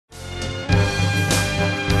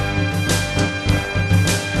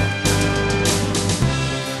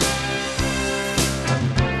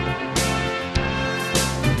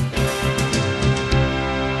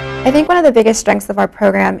I think one of the biggest strengths of our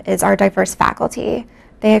program is our diverse faculty.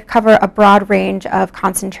 They cover a broad range of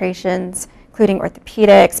concentrations, including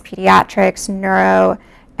orthopedics, pediatrics, neuro,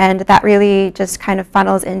 and that really just kind of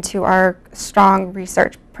funnels into our strong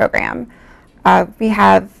research program. We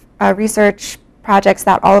have research projects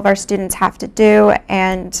that all of our students have to do,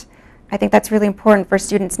 and I think that's really important for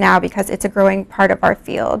students now because it's a growing part of our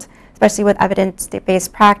field, especially with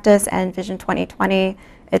evidence-based practice and Vision 2020.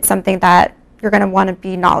 It's something that you're going to want to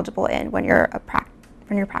be knowledgeable in when you're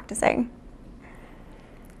practicing.